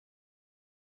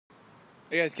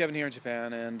Hey guys, Kevin here in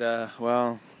Japan, and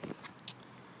well,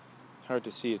 hard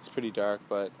to see, it's pretty dark,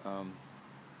 but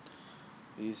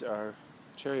these are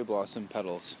cherry blossom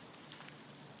petals,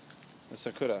 the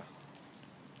sakura,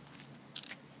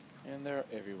 and they're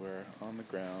everywhere on the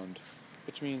ground,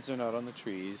 which means they're not on the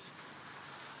trees.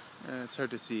 And it's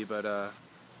hard to see, but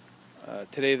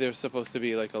today there's supposed to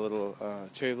be like a little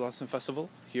cherry blossom festival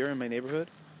here in my neighborhood,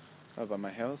 by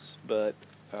my house, but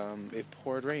it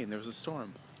poured rain, there was a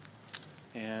storm.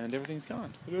 And everything's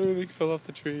gone. Everything fell off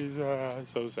the trees.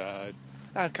 So sad.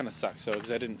 That kind of sucks, though, because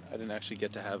I didn't actually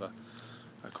get to have a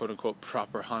quote unquote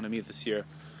proper Hanami this year.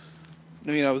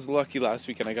 I mean, I was lucky last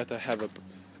weekend. I got to have a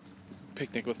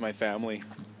picnic with my family,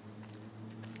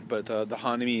 but the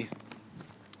Hanami,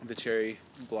 the cherry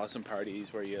blossom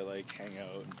parties where you like hang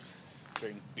out and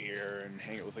drink beer and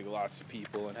hang out with like lots of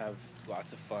people and have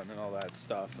lots of fun and all that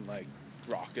stuff and like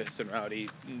raucous and rowdy,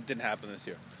 didn't happen this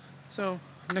year. So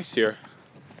next year.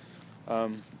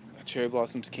 Cherry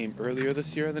blossoms came earlier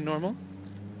this year than normal.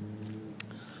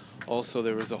 Also,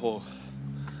 there was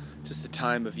just a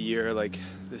time of year, like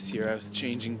this year I was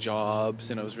changing jobs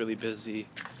and I was really busy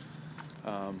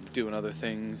doing other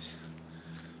things,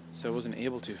 so I wasn't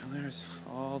able to. And there's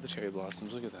all the cherry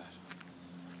blossoms, look at that.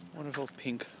 Wonderful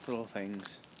pink little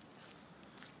things.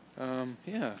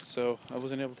 Yeah, so I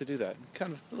wasn't able to do that.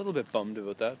 Kind of a little bit bummed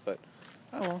about that, but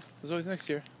oh well, there's always next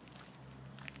year.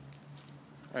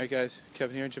 Alright guys,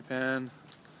 Kevin here in Japan,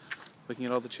 looking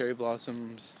at all the cherry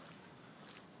blossoms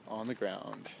on the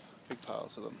ground. Big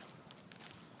piles of them.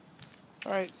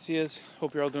 Alright, see yous.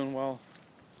 Hope you're all doing well.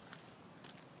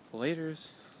 Laters.